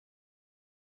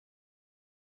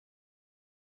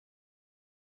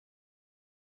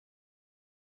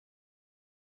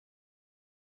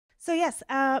So yes,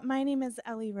 my name is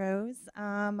Ellie Rose.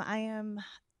 I am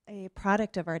a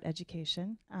product of art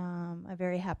education, a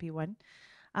very happy one.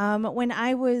 When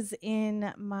I was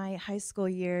in my high school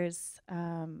years,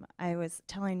 I was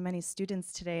telling many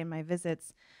students today in my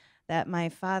visits that my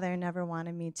father never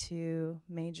wanted me to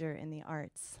major in the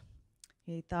arts.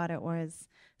 He thought it was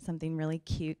something really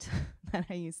cute that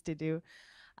I used to do,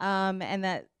 and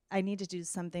that I needed to do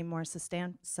something more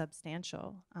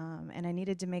substantial, and I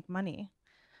needed to make money.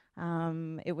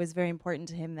 It was very important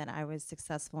to him that I was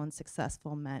successful, and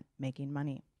successful meant making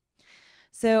money.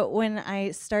 So when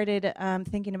I started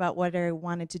thinking about what I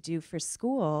wanted to do for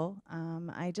school,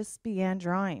 I just began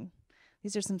drawing.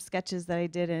 These are some sketches that I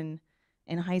did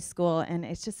in high school, and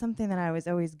it's just something that I was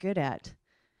always good at,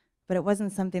 but it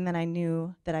wasn't something that I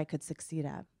knew that I could succeed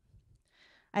at.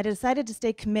 I decided to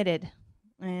stay committed,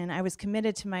 and I was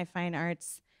committed to my fine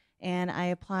arts, and I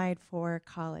applied for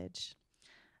college.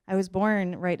 I was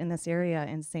born right in this area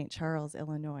in St. Charles,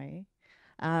 Illinois,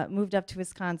 moved up to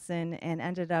Wisconsin, and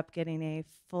ended up getting a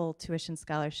full tuition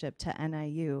scholarship to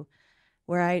NIU,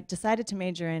 where I decided to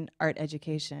major in art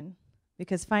education.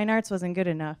 Because fine arts wasn't good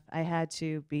enough, I had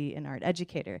to be an art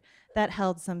educator. That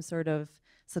held some sort of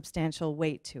substantial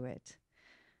weight to it.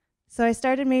 So I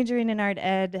started majoring in art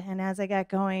ed, and as I got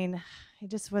going, I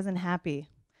just wasn't happy.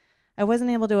 I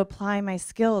wasn't able to apply my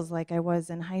skills like I was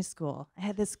in high school. I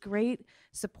had this great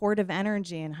supportive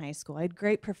energy in high school. I had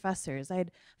great professors. I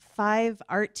had 5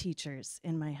 art teachers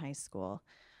in my high school.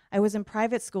 I was in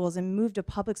private schools and moved to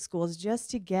public schools just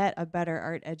to get a better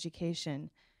art education.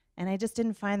 And I just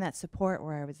didn't find that support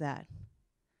where I was at.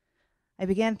 I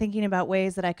began thinking about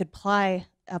ways that I could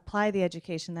apply the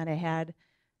education that I had.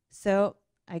 So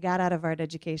I got out of art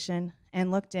education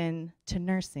and looked into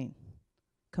nursing.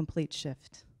 Complete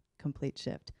shift.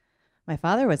 My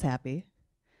father was happy,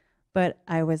 but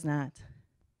I was not.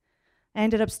 I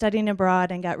ended up studying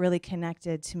abroad and got really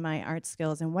connected to my art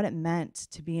skills and what it meant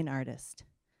to be an artist.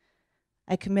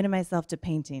 I committed myself to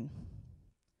painting.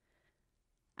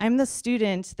 I'm the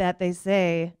student that they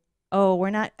say, oh,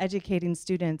 we're not educating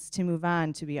students to move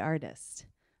on to be artists.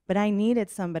 But I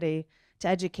needed somebody to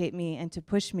educate me and to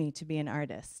push me to be an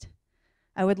artist.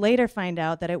 I would later find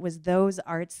out that it was those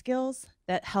art skills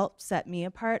that helped set me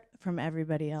apart from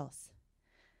everybody else.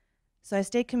 So I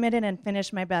stayed committed and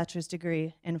finished my bachelor's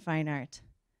degree in fine art.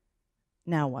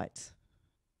 Now what?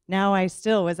 Now I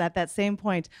still was at that same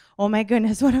point. Oh my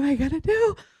goodness, what am I gonna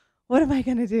do? What am I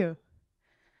gonna do?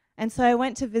 And so I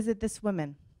went to visit this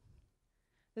woman.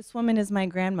 This woman is my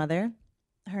grandmother.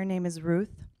 Her name is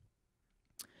Ruth.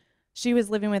 She was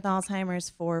living with Alzheimer's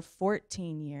for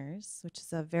 14 years, which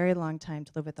is a very long time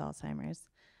to live with Alzheimer's.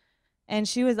 And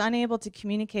she was unable to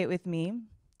communicate with me.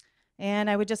 And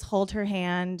I would just hold her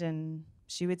hand and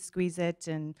she would squeeze it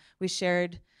and we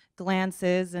shared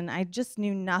glances, and I just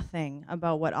knew nothing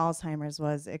about what Alzheimer's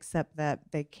was except that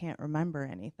they can't remember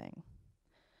anything.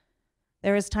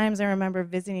 There was times I remember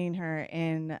visiting her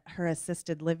in her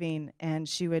assisted living, and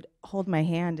she would hold my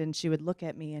hand and she would look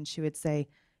at me and she would say,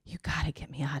 "You gotta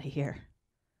get me out of here.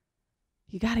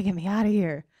 You gotta get me out of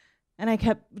here." And I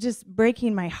kept just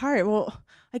breaking my heart. Well,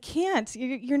 I can't.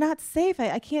 You're not safe.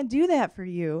 I can't do that for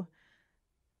you.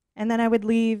 And then I would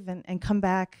leave and come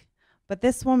back. But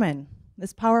this woman,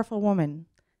 this powerful woman,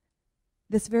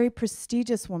 this very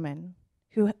prestigious woman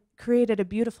who created a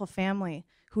beautiful family,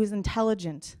 who was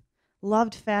intelligent,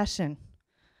 loved fashion,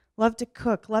 loved to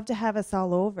cook, loved to have us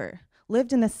all over,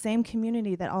 lived in the same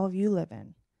community that all of you live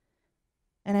in.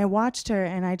 And I watched her,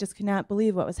 and I just could not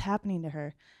believe what was happening to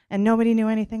her. And nobody knew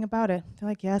anything about it. They're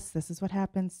like, yes, this is what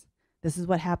happens. This is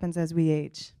what happens as we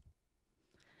age.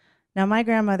 Now, my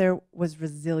grandmother was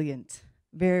resilient,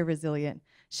 very resilient.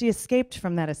 She escaped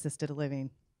from that assisted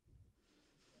living.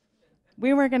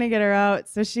 We weren't going to get her out,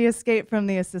 so she escaped from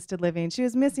the assisted living. She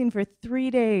was missing for 3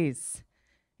 days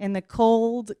in the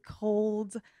cold,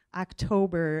 cold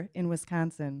October in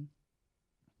Wisconsin.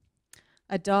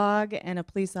 A dog and a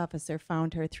police officer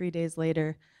found her 3 days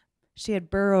later. She had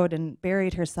burrowed and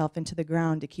buried herself into the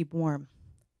ground to keep warm,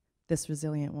 this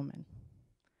resilient woman.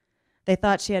 They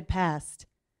thought she had passed,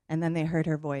 and then they heard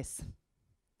her voice.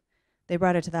 They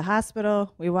brought her to the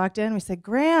hospital. We walked in. We said,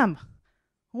 "Gram,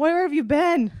 where have you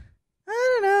been?"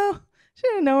 I don't know. She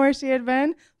didn't know where she had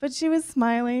been, but she was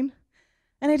smiling.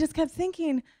 And I just kept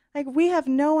thinking, like, we have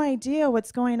no idea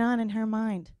what's going on in her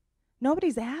mind.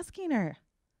 Nobody's asking her.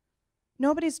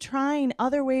 Nobody's trying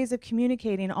other ways of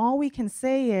communicating. All we can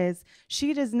say is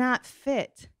she does not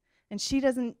fit, and she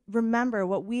doesn't remember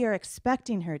what we are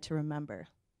expecting her to remember.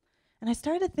 And I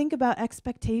started to think about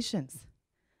expectations.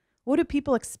 What do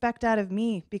people expect out of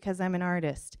me because I'm an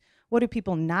artist? What do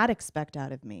people not expect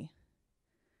out of me?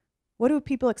 What do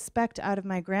people expect out of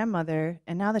my grandmother?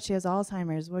 And now that she has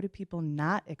Alzheimer's, what do people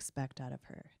not expect out of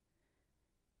her?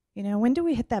 You know, when do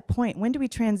we hit that point? When do we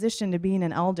transition to being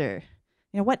an elder?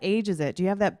 You know, what age is it? Do you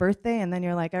have that birthday and then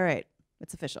you're like, all right,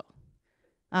 it's official.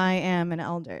 I am an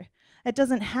elder. It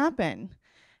doesn't happen.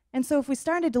 And so if we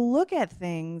started to look at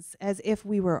things as if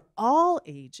we were all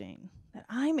aging, that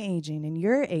I'm aging and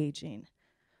you're aging,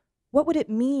 what would it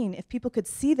mean if people could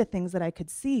see the things that I could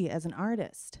see as an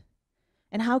artist?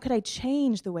 And how could I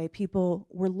change the way people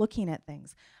were looking at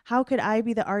things? How could I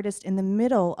be the artist in the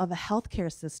middle of a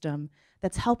healthcare system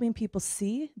that's helping people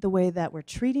see the way that we're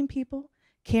treating people,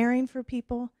 caring for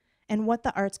people, and what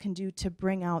the arts can do to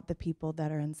bring out the people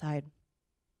that are inside?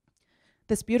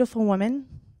 This beautiful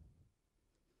woman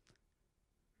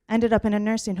ended up in a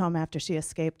nursing home after she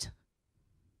escaped,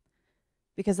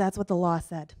 because that's what the law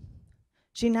said.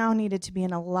 She now needed to be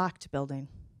in a locked building,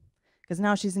 because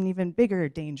now she's in even bigger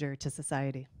danger to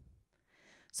society.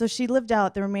 So she lived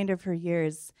out the remainder of her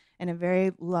years in a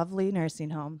very lovely nursing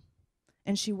home,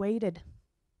 and she waited.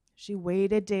 She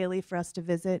waited daily for us to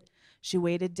visit. She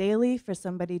waited daily for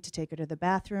somebody to take her to the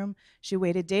bathroom. She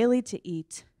waited daily to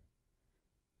eat.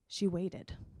 She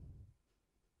waited.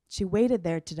 She waited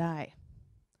there to die.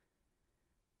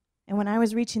 And when I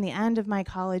was reaching the end of my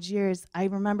college years, I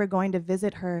remember going to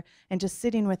visit her and just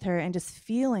sitting with her and just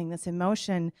feeling this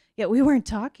emotion, yet we weren't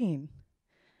talking.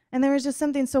 And there was just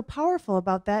something so powerful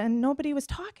about that, and nobody was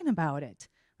talking about it.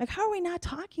 Like, how are we not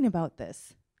talking about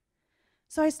this?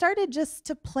 So I started just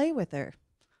to play with her.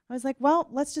 I was like, well,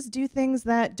 let's just do things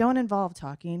that don't involve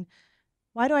talking.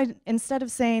 Why do I, instead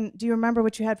of saying, do you remember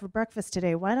what you had for breakfast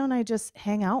today, why don't I just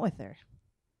hang out with her?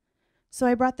 So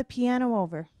I brought the piano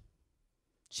over.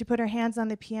 She put her hands on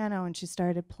the piano and she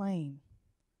started playing.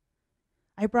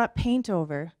 I brought paint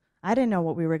over. I didn't know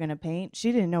what we were going to paint.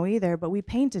 She didn't know either, but we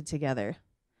painted together.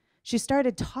 She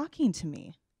started talking to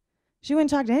me. She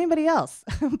wouldn't talk to anybody else,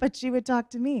 but she would talk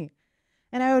to me.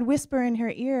 And I would whisper in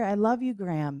her ear, I love you,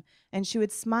 Graham. And she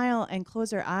would smile and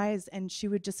close her eyes, and she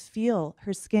would just feel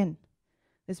her skin.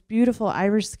 This beautiful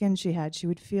Irish skin she had, she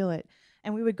would feel it.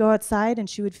 And we would go outside and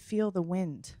she would feel the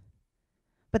wind.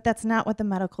 But that's not what the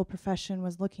medical profession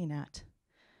was looking at.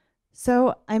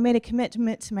 So I made a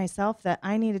commitment to myself that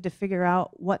I needed to figure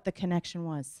out what the connection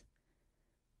was.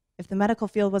 If the medical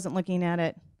field wasn't looking at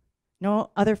it,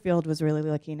 no other field was really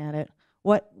looking at it.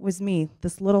 What was me,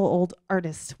 this little old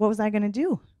artist? What was I going to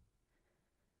do?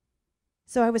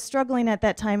 So I was struggling at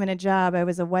that time in a job. I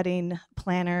was a wedding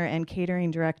planner and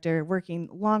catering director, working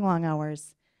long, long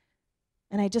hours.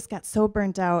 And I just got so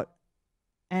burnt out,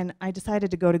 and I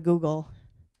decided to go to Google.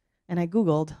 And I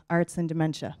Googled arts and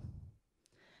dementia.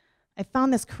 I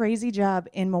found this crazy job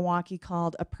in Milwaukee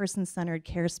called a person-centered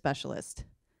care specialist.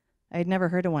 I had never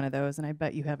heard of one of those, and I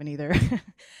bet you haven't either.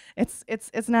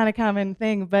 It's not a common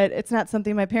thing, but it's not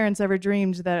something my parents ever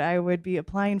dreamed that I would be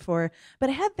applying for. But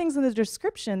it had things in the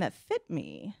description that fit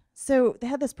me. So they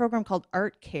had this program called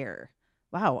Art Care.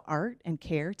 Wow, art and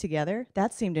care together?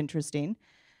 That seemed interesting.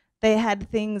 They had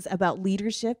things about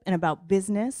leadership and about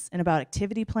business and about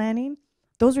activity planning.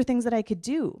 Those were things that I could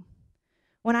do.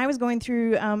 When I was going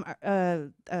through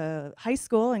high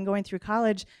school and going through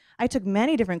college, I took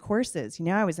many different courses. You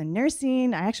know, I was in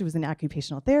nursing. I actually was in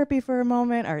occupational therapy for a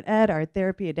moment, art ed, art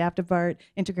therapy, adaptive art,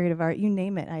 integrative art, you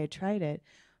name it, I had tried it.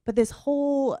 But this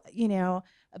whole, you know,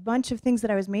 a bunch of things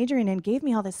that I was majoring in gave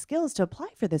me all the skills to apply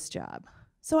for this job.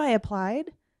 So I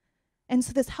applied. And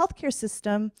so this healthcare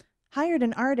system hired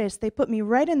an artist. They put me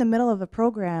right in the middle of a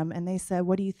program, and they said,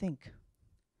 what do you think?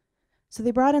 So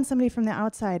they brought in somebody from the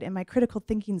outside, and my critical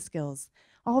thinking skills,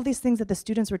 all of these things that the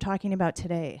students were talking about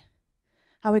today,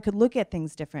 how I could look at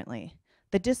things differently,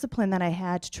 the discipline that I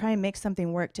had to try and make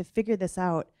something work, to figure this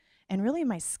out, and really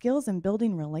my skills in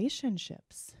building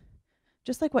relationships.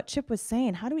 Just like what Chip was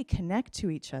saying, how do we connect to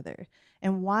each other?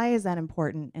 And why is that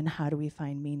important? And how do we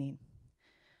find meaning?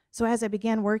 So as I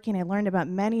began working, I learned about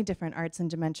many different arts and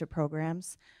dementia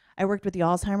programs. I worked with the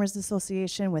Alzheimer's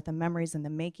Association with a Memories in the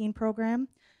Making program.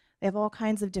 They have all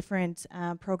kinds of different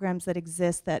programs that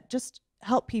exist that just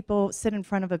help people sit in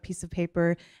front of a piece of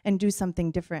paper and do something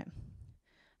different.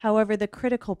 However, the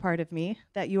critical part of me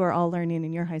that you are all learning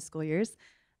in your high school years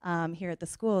here at the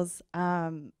schools,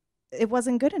 it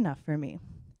wasn't good enough for me.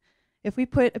 If we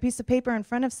put a piece of paper in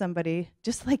front of somebody,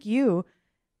 just like you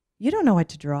don't know what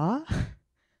to draw.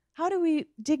 How do we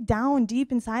dig down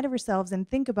deep inside of ourselves and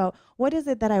think about what is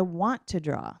it that I want to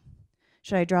draw?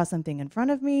 Should I draw something in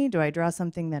front of me? Do I draw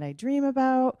something that I dream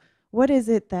about? What is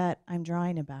it that I'm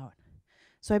drawing about?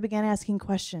 So I began asking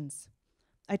questions.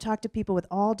 I talked to people with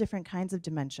all different kinds of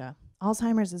dementia.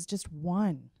 Alzheimer's is just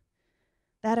one.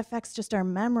 That affects just our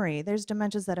memory. There's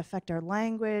dementias that affect our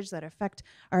language, that affect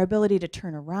our ability to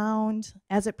turn around.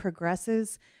 As it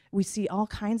progresses, we see all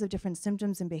kinds of different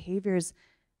symptoms and behaviors,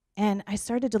 and I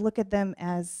started to look at them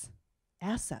as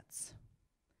assets.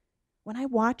 When I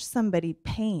watched somebody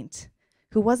paint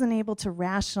who wasn't able to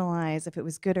rationalize if it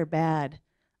was good or bad,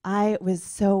 I was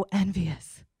so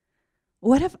envious.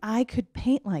 What if I could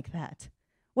paint like that?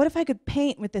 What if I could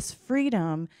paint with this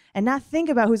freedom and not think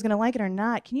about who's going to like it or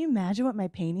not? Can you imagine what my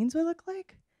paintings would look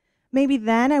like? Maybe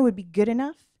then I would be good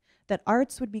enough, that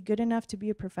arts would be good enough to be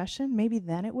a profession. Maybe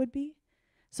then it would be.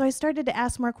 So I started to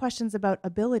ask more questions about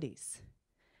abilities.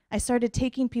 I started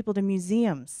taking people to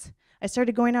museums. I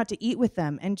started going out to eat with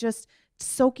them and just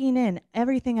soaking in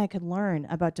everything I could learn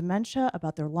about dementia,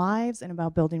 about their lives, and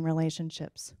about building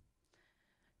relationships.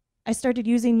 I started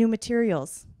using new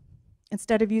materials.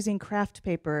 Instead of using craft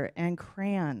paper and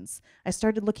crayons, I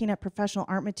started looking at professional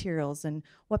art materials and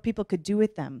what people could do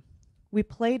with them. We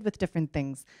played with different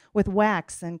things, with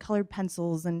wax and colored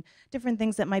pencils and different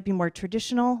things that might be more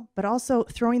traditional, but also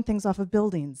throwing things off of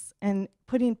buildings and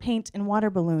putting paint in water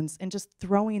balloons and just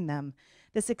throwing them.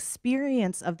 This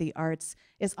experience of the arts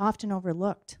is often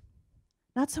overlooked.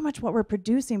 Not so much what we're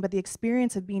producing, but the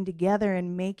experience of being together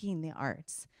and making the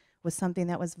arts was something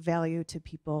that was valued to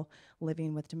people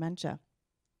living with dementia.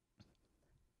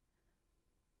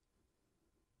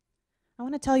 I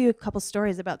want to tell you a couple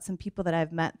stories about some people that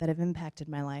I've met that have impacted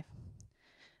my life.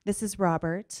 This is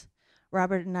Robert.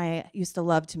 Robert and I used to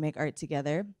love to make art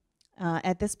together.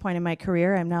 At this point in my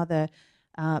career, I'm now the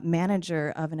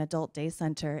manager of an adult day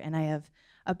center, and I have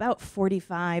about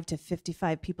 45 to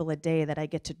 55 people a day that I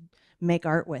get to make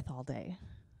art with all day.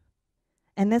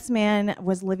 And this man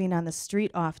was living on the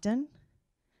street often,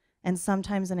 and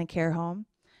sometimes in a care home,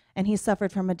 and he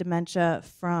suffered from a dementia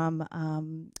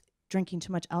from drinking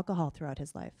too much alcohol throughout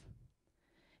his life.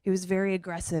 He was very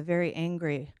aggressive, very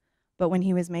angry, but when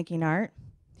he was making art,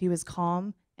 he was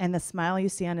calm, and the smile you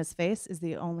see on his face is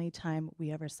the only time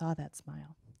we ever saw that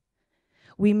smile.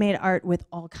 We made art with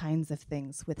all kinds of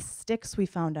things, with sticks we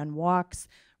found on walks,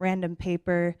 random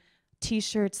paper,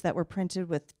 t-shirts that were printed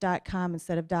with .com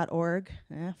instead of .org,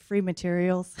 free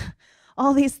materials.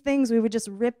 All these things we would just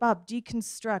rip up,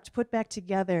 deconstruct, put back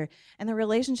together. And the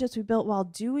relationships we built while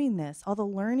doing this, all the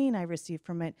learning I received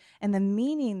from it, and the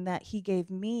meaning that he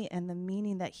gave me and the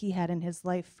meaning that he had in his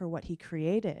life for what he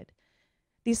created.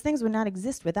 These things would not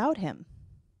exist without him.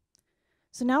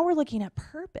 So now we're looking at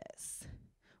purpose.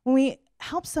 When we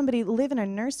help somebody live in a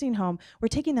nursing home, we're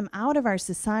taking them out of our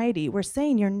society. We're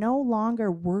saying you're no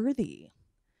longer worthy.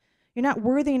 You're not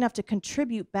worthy enough to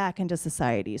contribute back into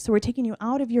society. So we're taking you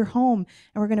out of your home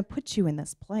and we're going to put you in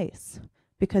this place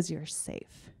because you're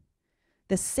safe.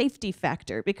 The safety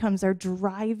factor becomes our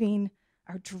driving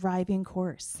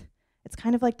course. It's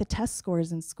kind of like the test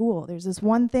scores in school. There's this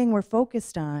one thing we're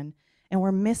focused on and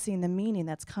we're missing the meaning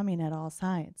that's coming at all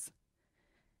sides.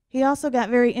 He also got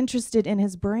very interested in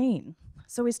his brain.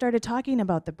 So we started talking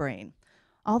about the brain,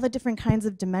 all the different kinds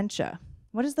of dementia.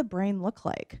 What does the brain look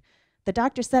like? The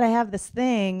doctor said I have this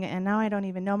thing, and now I don't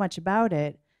even know much about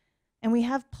it. And we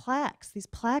have plaques, these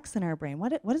plaques in our brain.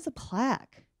 What is a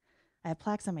plaque? I have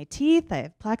plaques on my teeth, I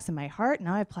have plaques in my heart,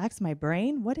 now I have plaques in my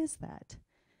brain. What is that?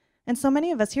 And so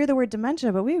many of us hear the word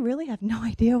dementia, but we really have no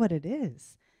idea what it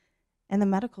is. And the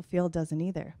medical field doesn't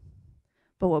either.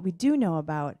 But what we do know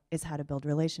about is how to build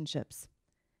relationships.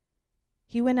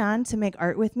 He went on to make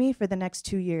art with me for the next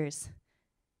 2 years.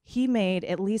 He made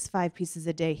at least 5 pieces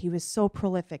a day. He was so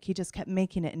prolific. He just kept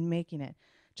making it and making it.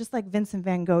 Just like Vincent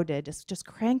van Gogh did, just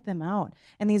crank them out.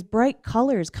 And these bright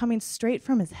colors coming straight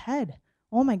from his head.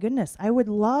 Oh my goodness, I would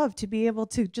love to be able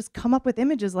to just come up with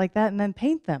images like that and then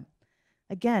paint them.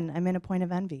 Again, I'm in a point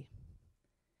of envy.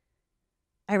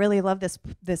 I really love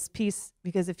this piece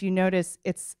because if you notice,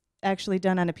 it's actually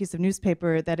done on a piece of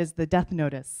newspaper that is the death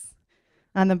notice.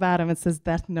 On the bottom, it says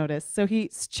death notice. So he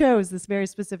chose this very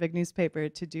specific newspaper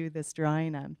to do this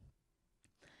drawing on.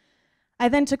 I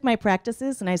then took my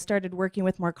practices and I started working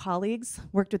with more colleagues,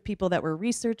 worked with people that were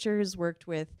researchers, worked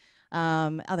with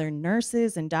other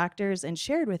nurses and doctors, and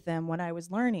shared with them what I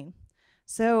was learning.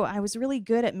 So I was really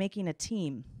good at making a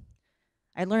team.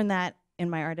 I learned that in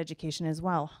my art education as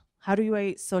well. How do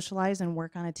I socialize and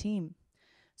work on a team?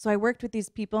 So I worked with these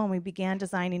people and we began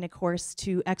designing a course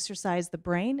to exercise the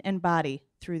brain and body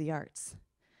through the arts.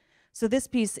 So this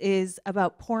piece is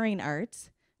about pouring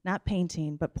art, not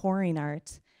painting, but pouring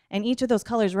art. And each of those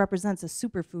colors represents a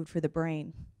superfood for the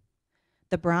brain.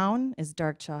 The brown is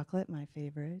dark chocolate, my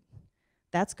favorite.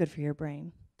 That's good for your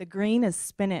brain. The green is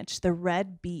spinach, the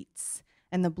red beets,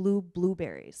 and the blue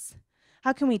blueberries.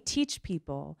 How can we teach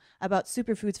people about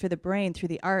superfoods for the brain through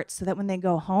the arts so that when they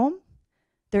go home,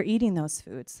 they're eating those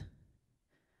foods?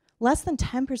 Less than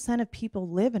 10% of people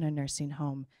live in a nursing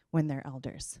home when they're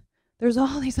elders. There's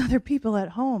all these other people at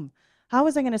home. How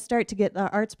was I going to start to get the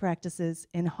arts practices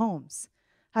in homes?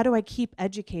 How do I keep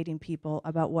educating people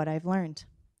about what I've learned?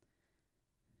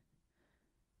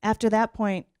 After that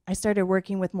point, I started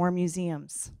working with more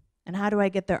museums. And how do I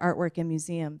get their artwork in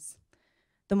museums?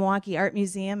 The Milwaukee Art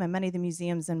Museum and many of the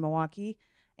museums in Milwaukee,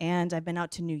 and I've been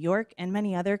out to New York and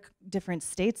many other different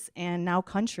states and now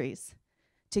countries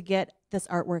to get this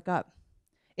artwork up.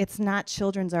 It's not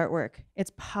children's artwork.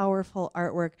 It's powerful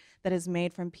artwork that is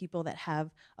made from people that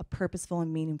have a purposeful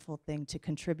and meaningful thing to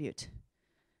contribute.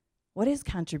 What is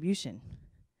contribution?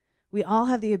 We all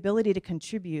have the ability to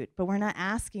contribute, but we're not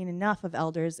asking enough of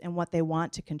elders and what they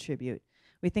want to contribute.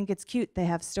 We think it's cute, they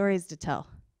have stories to tell.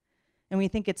 And we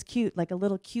think it's cute, like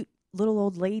a cute little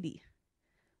old lady.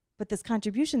 But this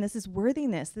contribution, this is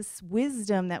worthiness, this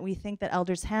wisdom that we think that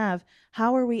elders have,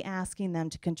 how are we asking them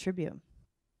to contribute?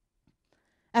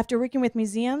 After working with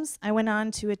museums, I went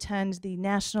on to attend the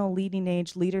National Leading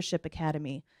Age Leadership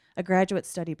Academy, a graduate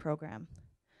study program.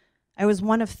 I was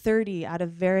one of 30 out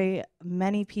of very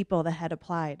many people that had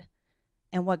applied.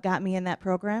 And what got me in that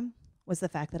program was the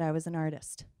fact that I was an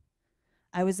artist.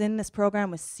 I was in this program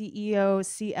with CEOs,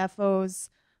 CFOs.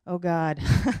 Oh God,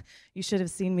 you should have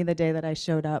seen me the day that I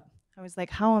showed up. I was like,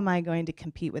 how am I going to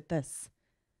compete with this?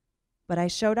 But I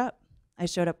showed up. I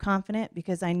showed up confident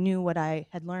because I knew what I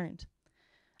had learned.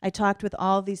 I talked with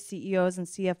all these CEOs and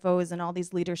CFOs and all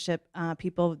these leadership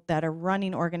people that are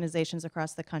running organizations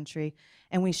across the country,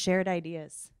 and we shared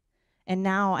ideas. And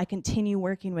now I continue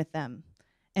working with them,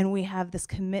 and we have this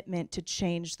commitment to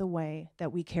change the way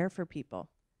that we care for people.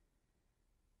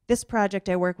 This project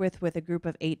I work with a group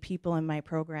of 8 people in my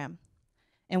program,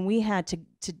 and we had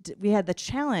the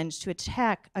challenge to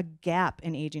attack a gap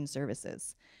in aging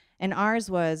services, and ours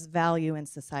was value in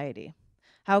society.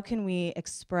 How can we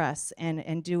express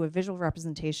and do a visual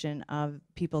representation of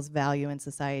people's value in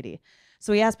society?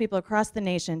 So we asked people across the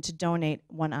nation to donate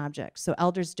one object. So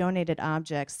elders donated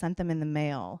objects, sent them in the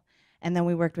mail, and then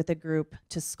we worked with a group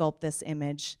to sculpt this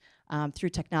image through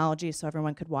technology so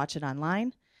everyone could watch it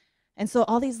online. And so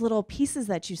all these little pieces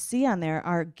that you see on there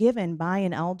are given by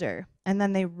an elder, and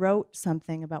then they wrote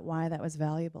something about why that was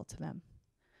valuable to them.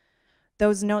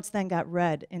 Those notes then got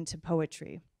read into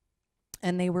poetry,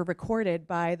 and they were recorded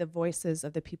by the voices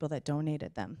of the people that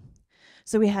donated them.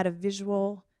 So we had a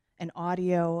visual, an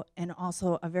audio, and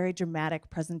also a very dramatic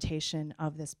presentation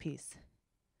of this piece.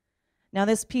 Now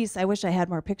this piece, I wish I had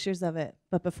more pictures of it,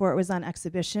 but before it was on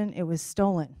exhibition, it was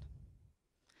stolen,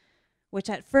 which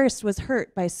at first was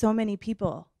hurt by so many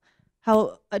people.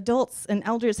 How adults and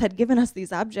elders had given us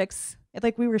these objects,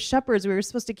 like we were shepherds, we were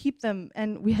supposed to keep them,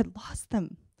 and we had lost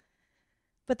them.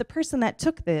 But the person that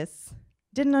took this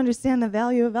didn't understand the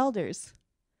value of elders.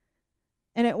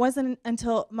 And it wasn't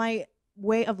until my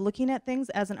way of looking at things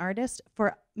as an artist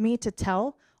for me to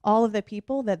tell all of the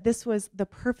people that this was the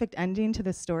perfect ending to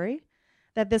the story,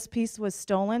 that this piece was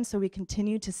stolen so we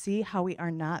continue to see how we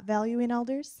are not valuing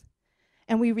elders.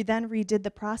 And we then redid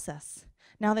the process.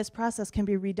 Now this process can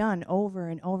be redone over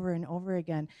and over and over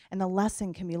again, and the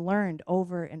lesson can be learned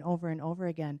over and over and over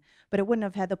again, but it wouldn't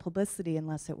have had the publicity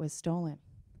unless it was stolen.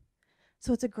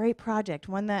 So it's a great project,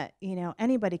 one that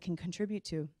anybody can contribute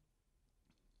to.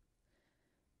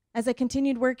 As I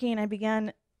continued working, I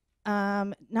began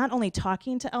not only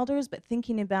talking to elders, but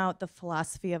thinking about the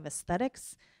philosophy of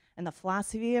aesthetics and the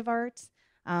philosophy of art.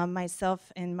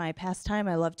 Myself, in my pastime,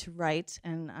 I love to write,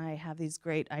 and I have these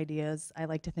great ideas. I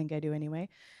like to think I do anyway.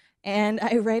 And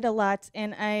I write a lot,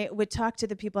 and I would talk to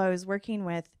the people I was working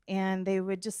with, and they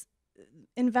would just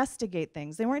investigate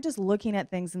things. They weren't just looking at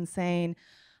things and saying,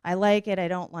 I like it, I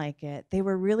don't like it. They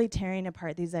were really tearing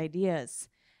apart these ideas.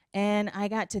 And I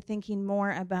got to thinking more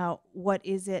about what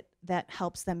is it that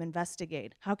helps them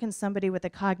investigate. How can somebody with a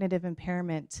cognitive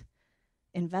impairment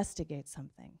investigate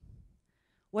something?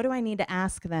 What do I need to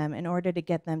ask them in order to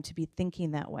get them to be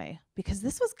thinking that way? Because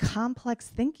this was complex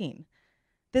thinking.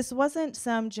 This wasn't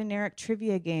some generic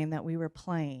trivia game that we were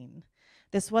playing.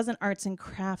 This wasn't arts and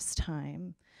crafts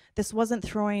time. This wasn't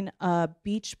throwing a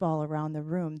beach ball around the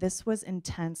room. This was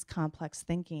intense, complex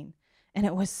thinking. And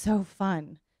it was so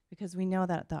fun, because we know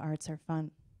that the arts are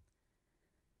fun.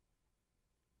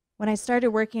 When I started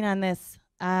working on this,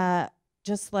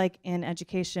 just like in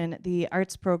education, the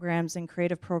arts programs and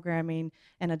creative programming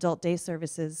and adult day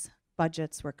services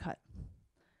budgets were cut.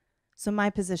 So my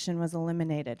position was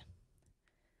eliminated.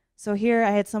 So here I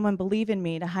had someone believe in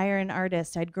me to hire an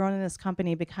artist. I'd grown in this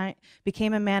company,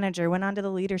 became a manager, went on to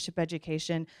the leadership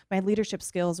education. My leadership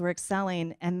skills were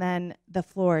excelling, and then the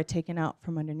floor taken out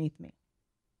from underneath me.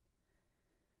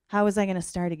 How was I going to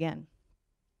start again?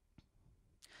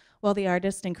 Well, the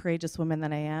artist and courageous woman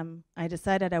that I am, I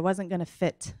decided I wasn't going to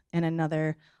fit in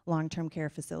another long-term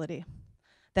care facility,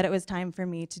 that it was time for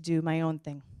me to do my own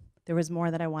thing. There was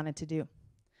more that I wanted to do.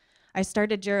 I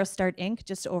started Gerostart Inc.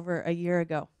 just over a year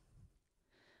ago.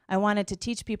 I wanted to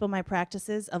teach people my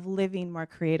practices of living more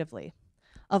creatively,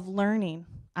 of learning.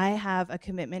 I have a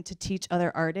commitment to teach other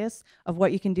artists of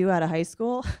what you can do out of high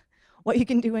school, what you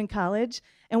can do in college,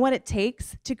 and what it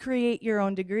takes to create your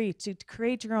own degree, to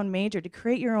create your own major, to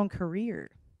create your own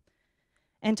career,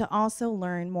 and to also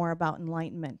learn more about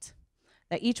enlightenment,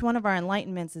 that each one of our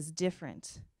enlightenments is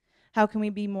different. How can we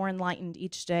be more enlightened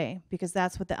each day? Because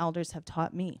that's what the elders have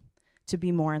taught me, to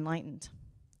be more enlightened.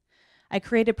 I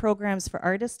created programs for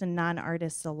artists and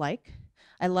non-artists alike.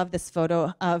 I love this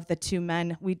photo of the two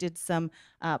men. We did some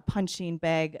punching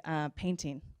bag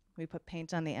painting. We put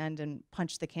paint on the end and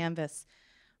punched the canvas.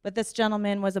 But this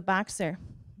gentleman was a boxer,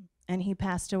 and he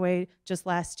passed away just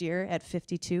last year at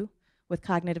 52 with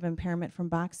cognitive impairment from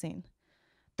boxing.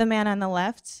 The man on the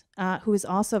left, who is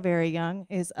also very young,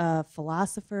 is a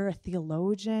philosopher, a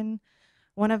theologian,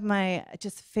 one of my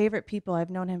just favorite people. I've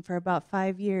known him for about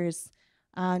 5 years.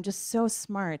 Just so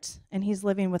smart, and he's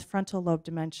living with frontal lobe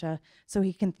dementia, so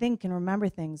he can think and remember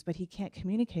things, but he can't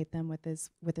communicate them with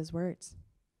his words.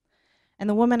 And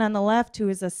the woman on the left, who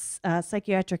is a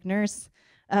psychiatric nurse,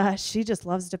 she just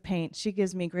loves to paint. She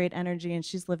gives me great energy, and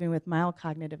she's living with mild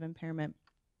cognitive impairment.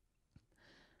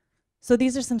 So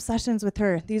these are some sessions with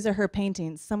her. These are her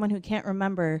paintings. Someone who can't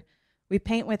remember, we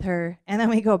paint with her, and then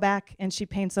we go back, and she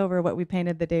paints over what we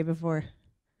painted the day before.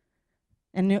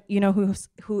 And you know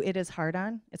who it is hard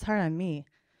on? It's hard on me.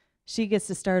 She gets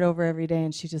to start over every day,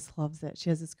 and she just loves it. She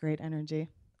has this great energy.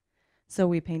 So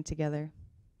we paint together.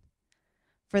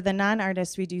 For the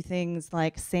non-artists, we do things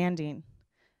like sanding.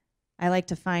 I like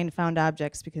to find found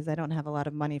objects because I don't have a lot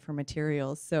of money for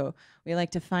materials. So we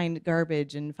like to find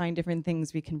garbage and find different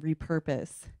things we can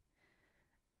repurpose.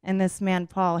 And this man,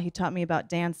 Paul, he taught me about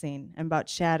dancing and about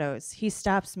shadows. He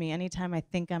stops me anytime I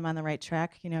think I'm on the right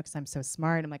track, you know, because I'm so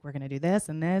smart. I'm like, we're going to do this,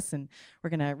 and we're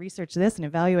going to research this and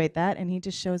evaluate that. And he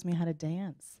just shows me how to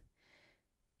dance.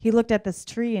 He looked at this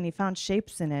tree, and he found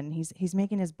shapes in it, and he's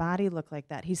making his body look like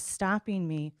that. He's stopping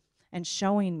me and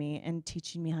showing me and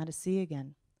teaching me how to see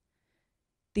again.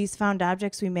 These found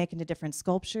objects we make into different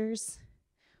sculptures.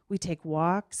 We take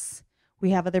walks.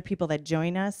 We have other people that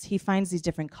join us. He finds these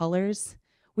different colors.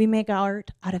 We make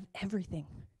art out of everything,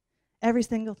 every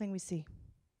single thing we see.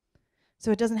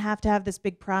 So it doesn't have to have this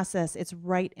big process. It's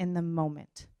right in the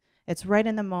moment. It's right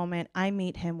in the moment. I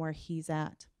meet him where he's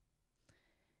at.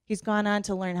 He's gone on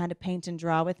to learn how to paint and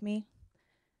draw with me.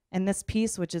 And this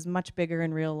piece, which is much bigger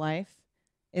in real life,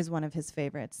 is one of his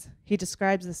favorites. He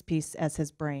describes this piece as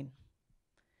his brain.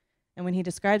 And when he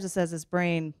describes this as his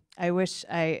brain, I wish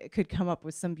I could come up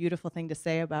with some beautiful thing to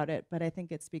say about it, but I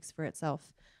think it speaks for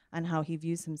itself on how he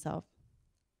views himself.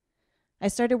 I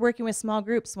started working with small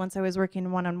groups. Once I was working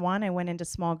one-on-one, I went into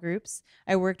small groups.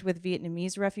 I worked with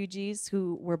Vietnamese refugees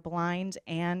who were blind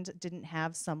and didn't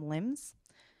have some limbs.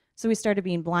 So we started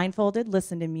being blindfolded,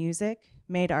 listened to music,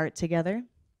 made art together.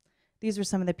 These were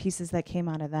some of the pieces that came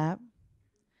out of that.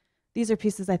 These are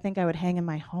pieces I think I would hang in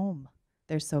my home.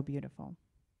 They're so beautiful.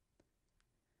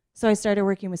 So I started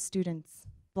working with students,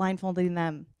 blindfolding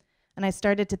them. And I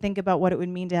started to think about what it would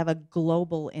mean to have a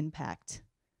global impact,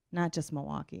 not just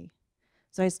Milwaukee.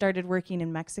 So I started working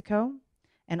in Mexico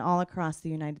and all across the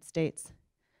United States.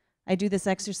 I do this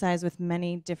exercise with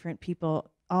many different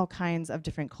people, all kinds of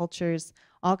different cultures,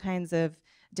 all kinds of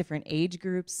different age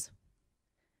groups.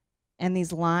 And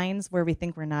these lines where we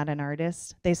think we're not an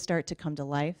artist, they start to come to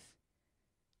life.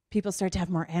 People start to have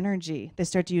more energy. They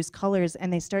start to use colors,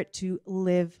 and they start to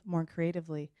live more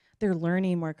creatively. They're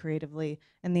learning more creatively,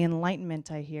 and the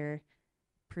enlightenment I hear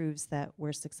proves that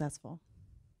we're successful.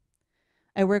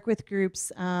 I work with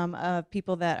groups of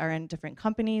people that are in different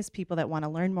companies, people that want to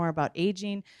learn more about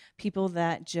aging, people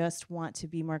that just want to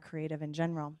be more creative in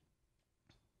general.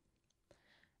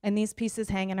 And these pieces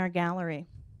hang in our gallery.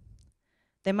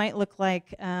 They might look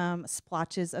like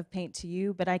splotches of paint to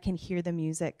you, but I can hear the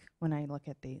music when I look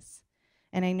at these.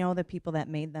 And I know the people that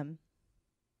made them.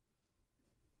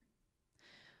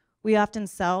 We often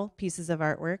sell pieces of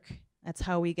artwork. That's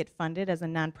how we get funded as a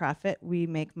nonprofit. We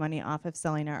make money off of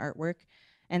selling our artwork.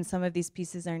 And some of these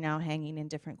pieces are now hanging in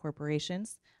different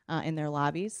corporations in their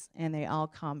lobbies, and they all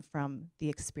come from the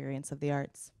experience of the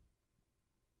arts.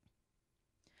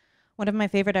 One of my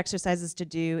favorite exercises to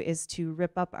do is to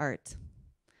rip up art.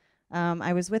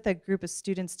 I was with a group of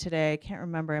students today. I can't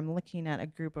remember. I'm looking at a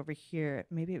group over here.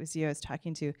 Maybe it was you I was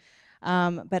talking to.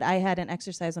 But I had an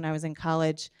exercise when I was in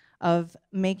college of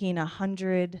making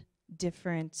 100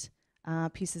 different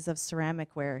pieces of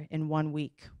ceramic ware in 1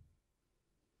 week.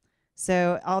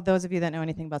 So all those of you that know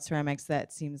anything about ceramics,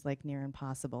 that seems like near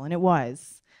impossible. And it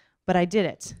was. But I did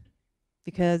it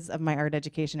because of my art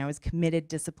education. I was committed,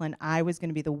 disciplined. I was going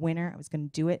to be the winner. I was going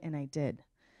to do it, and I did.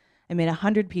 I made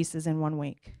 100 pieces in 1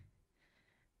 week.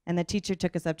 And the teacher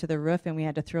took us up to the roof, and we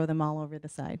had to throw them all over the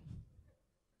side.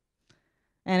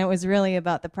 And it was really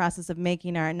about the process of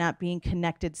making art, not being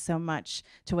connected so much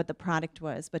to what the product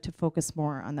was, but to focus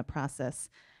more on the process.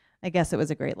 I guess it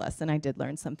was a great lesson. I did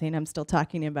learn something. I'm still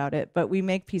talking about it. But we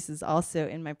make pieces also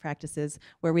in my practices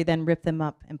where we then rip them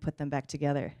up and put them back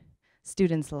together.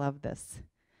 Students love this.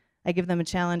 I give them a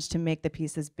challenge to make the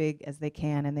piece as big as they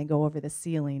can, and they go over the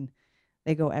ceiling.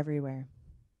 They go everywhere.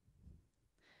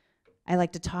 I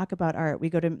like to talk about art. We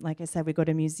go to, like I said, we go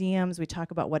to museums. We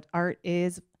talk about what art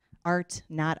is, art,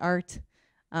 not art.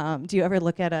 Do you ever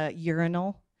look at a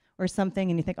urinal or something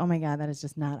and you think, oh my God, that is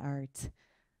just not art?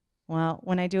 Well,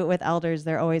 when I do it with elders,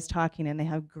 they're always talking, and they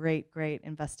have great, great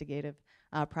investigative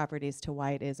properties to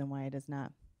why it is and why it is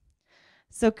not.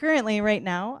 So currently, right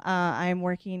now, I'm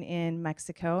working in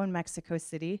Mexico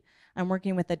City. I'm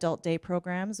working with adult day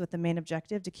programs with the main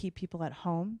objective to keep people at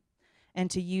home and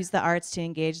to use the arts to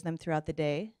engage them throughout the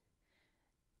day.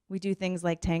 We do things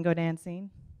like tango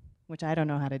dancing, which I don't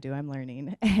know how to do, I'm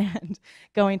learning, and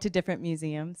going to different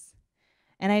museums.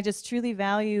 And I just truly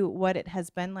value what it has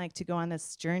been like to go on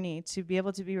this journey, to be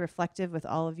able to be reflective with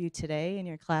all of you today in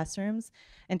your classrooms,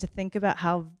 and to think about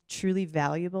how truly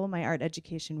valuable my art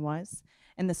education was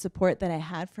and the support that I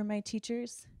had from my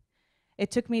teachers. It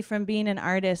took me from being an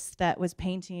artist that was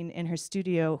painting in her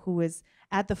studio, who was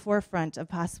at the forefront of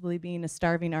possibly being a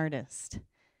starving artist,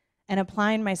 and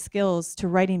applying my skills to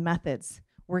writing methods,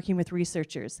 working with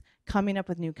researchers, coming up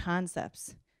with new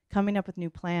concepts, coming up with new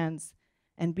plans,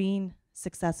 and being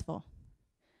successful.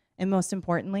 And most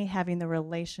importantly, having the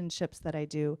relationships that I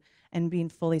do and being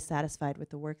fully satisfied with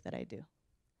the work that I do.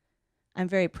 I'm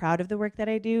very proud of the work that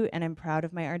I do, and I'm proud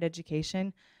of my art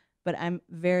education, but I'm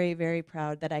very, very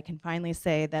proud that I can finally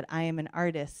say that I am an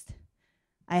artist.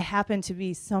 I happen to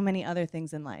be so many other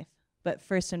things in life, but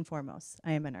first and foremost,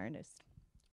 I am an artist.